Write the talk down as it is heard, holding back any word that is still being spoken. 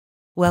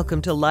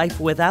Welcome to life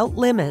without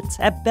limits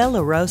at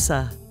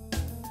BelaRosa.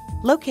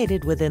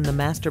 Located within the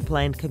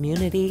master-planned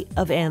community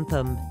of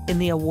Anthem in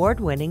the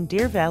award-winning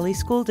Deer Valley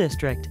School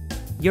District,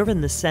 you're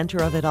in the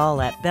center of it all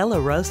at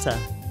BelaRosa.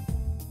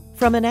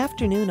 From an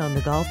afternoon on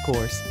the golf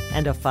course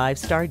and a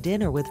 5-star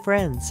dinner with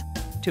friends,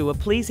 to a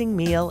pleasing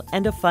meal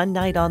and a fun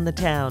night on the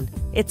town,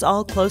 it's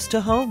all close to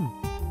home.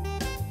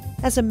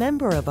 As a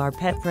member of our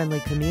pet-friendly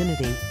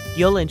community,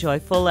 you'll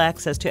enjoy full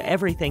access to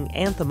everything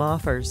Anthem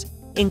offers,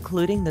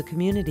 including the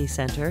community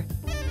center,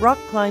 rock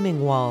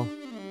climbing wall,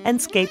 and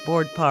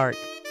skateboard park.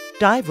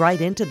 Dive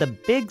right into the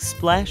Big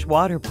Splash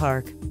Water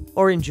Park,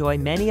 or enjoy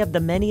many of the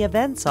many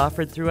events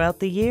offered throughout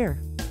the year.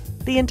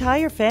 The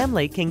entire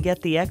family can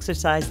get the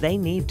exercise they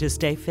need to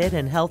stay fit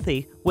and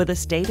healthy with a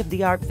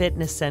state-of-the-art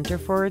fitness center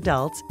for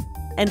adults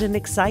and an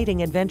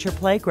exciting adventure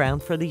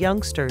playground for the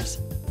youngsters.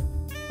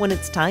 When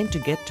it's time to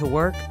get to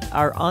work,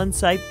 our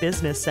on-site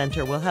business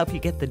center will help you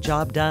get the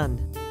job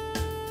done.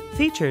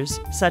 Features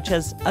such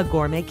as a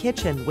gourmet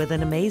kitchen with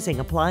an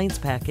amazing appliance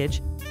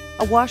package,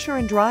 a washer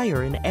and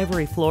dryer in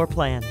every floor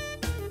plan,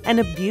 and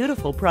a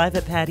beautiful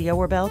private patio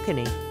or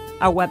balcony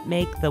are what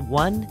make the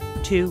 1,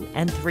 2,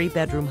 and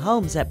 3-bedroom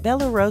homes at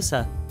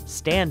BelaRosa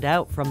stand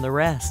out from the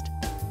rest.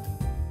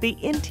 The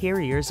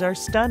interiors are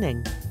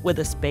stunning, with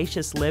a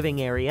spacious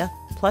living area,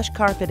 plush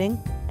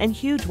carpeting, and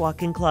huge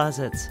walk-in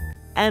closets.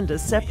 And a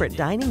separate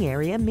dining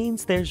area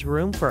means there's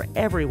room for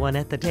everyone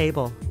at the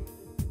table.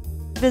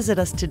 Visit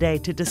us today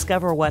to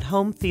discover what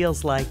home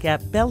feels like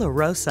at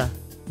BelaRosa.